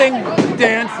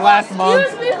dance last month.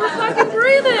 Excuse me for fucking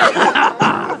breathing.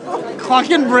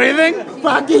 Fucking breathing?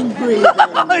 Fucking breathing.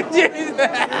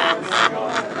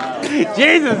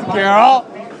 Jesus, Carol.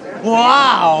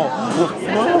 Wow.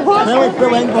 Remember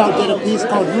Bill Engvall did a piece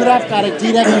called Rudolph Got a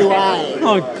DWI.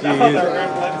 Oh, jeez.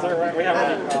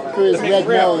 For his red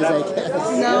nose, I guess.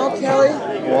 No, Kelly.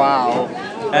 Wow.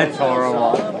 That's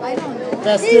horrible.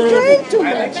 Festivity, too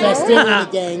much. Festivity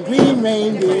gang. Green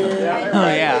reindeer. Oh,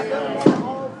 yeah.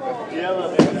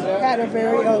 Had a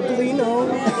very ugly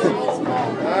nose.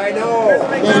 I know.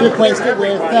 They replaced it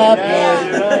with I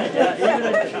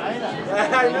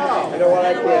know. You know what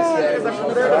I can't say.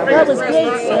 That was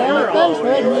great, Sarah. Thanks for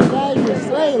letting me guide your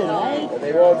sleigh tonight.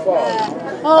 They won't fall.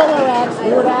 Oh, relax,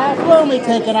 Rudolph. We're only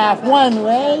taking off one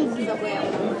leg.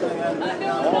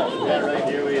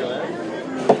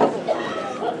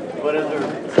 What is there?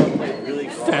 Something really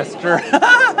Fester.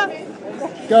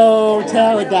 Go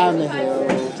tell it down the hill.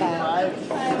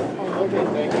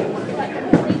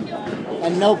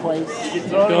 And no place.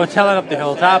 Go tell it up the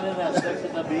hilltop.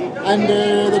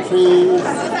 Under the trees.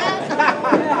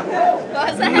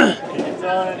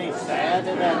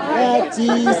 At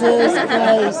Jesus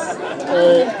Christ.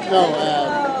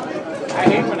 I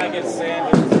hate when I get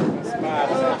sand in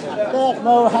spots. That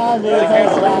Mohammed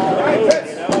has died.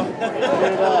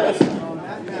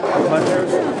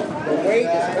 The weight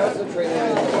is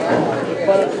concentrated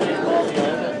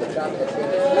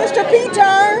Mr.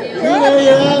 Peter. Peter,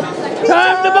 you're up.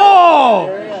 Time to ball!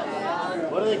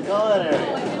 What do they call that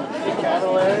area? The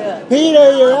cattle area? Peter,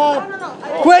 you're up.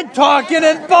 Quit talking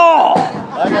and ball! I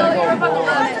gotta go ball.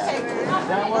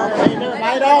 Peter,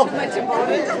 light up.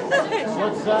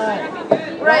 What side?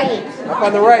 Right. Up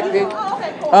on the right, Pete.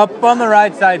 Up on the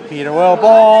right side, Peter. Well,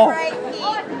 ball.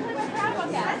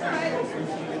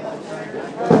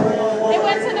 It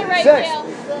went to the right, Six. Gail.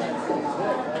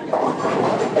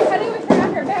 Honey, we forgot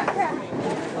her backpack.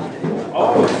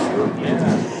 Oh, shoot, yeah.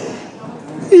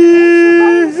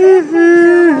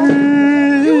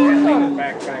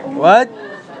 What?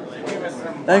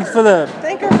 Thanks for the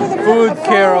Thank her for the food,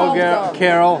 Carol.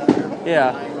 Carol.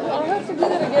 Yeah. I'll have to do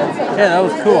that again sometime. Yeah, that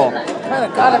was cool. Kind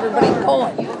of got everybody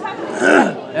going.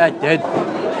 Yeah, it did.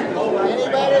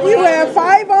 You have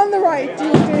 5 on the right.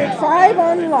 You did 5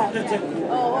 on the left.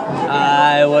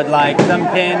 I would like some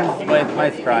pins with my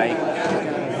strike.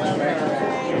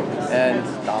 And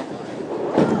stop.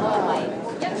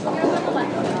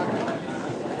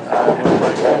 I would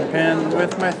like some pins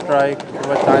with my strike.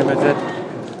 What time is it?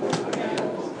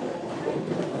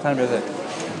 What time is it?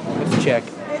 Let's check.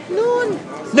 Noon.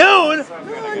 Noon?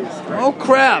 Oh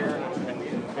crap.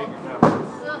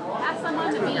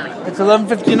 It's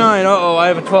 11:59. Uh-oh, I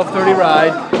have a 12:30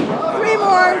 ride. 3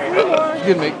 more. 3 more.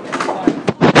 Excuse me.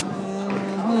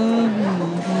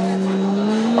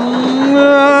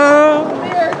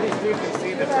 Here.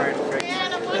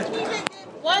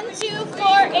 1, 2,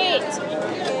 4, 8.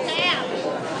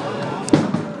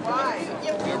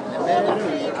 You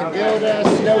can build a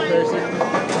snow person.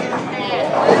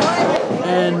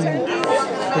 And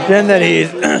pretend that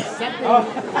he's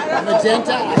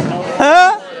Magenta.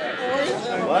 huh?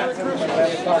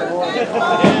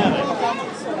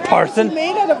 Parson?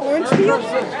 Made out of orange peel.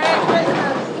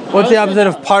 What's the opposite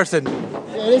of parson?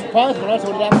 It is parson, but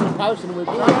also what it actually parson would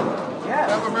be.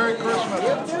 Have a Merry Christmas.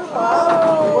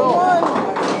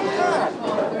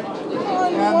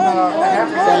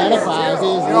 Santa Claus is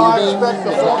leaving.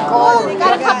 We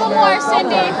got a couple more,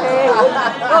 Cindy.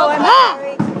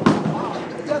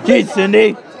 Geez, Cindy.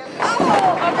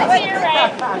 Over to your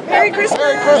right. Merry Christmas.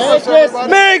 Merry Christmas.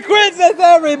 Merry Christmas,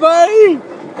 everybody!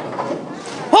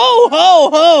 Ho, ho,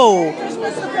 ho!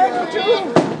 Christmas is over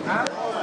too.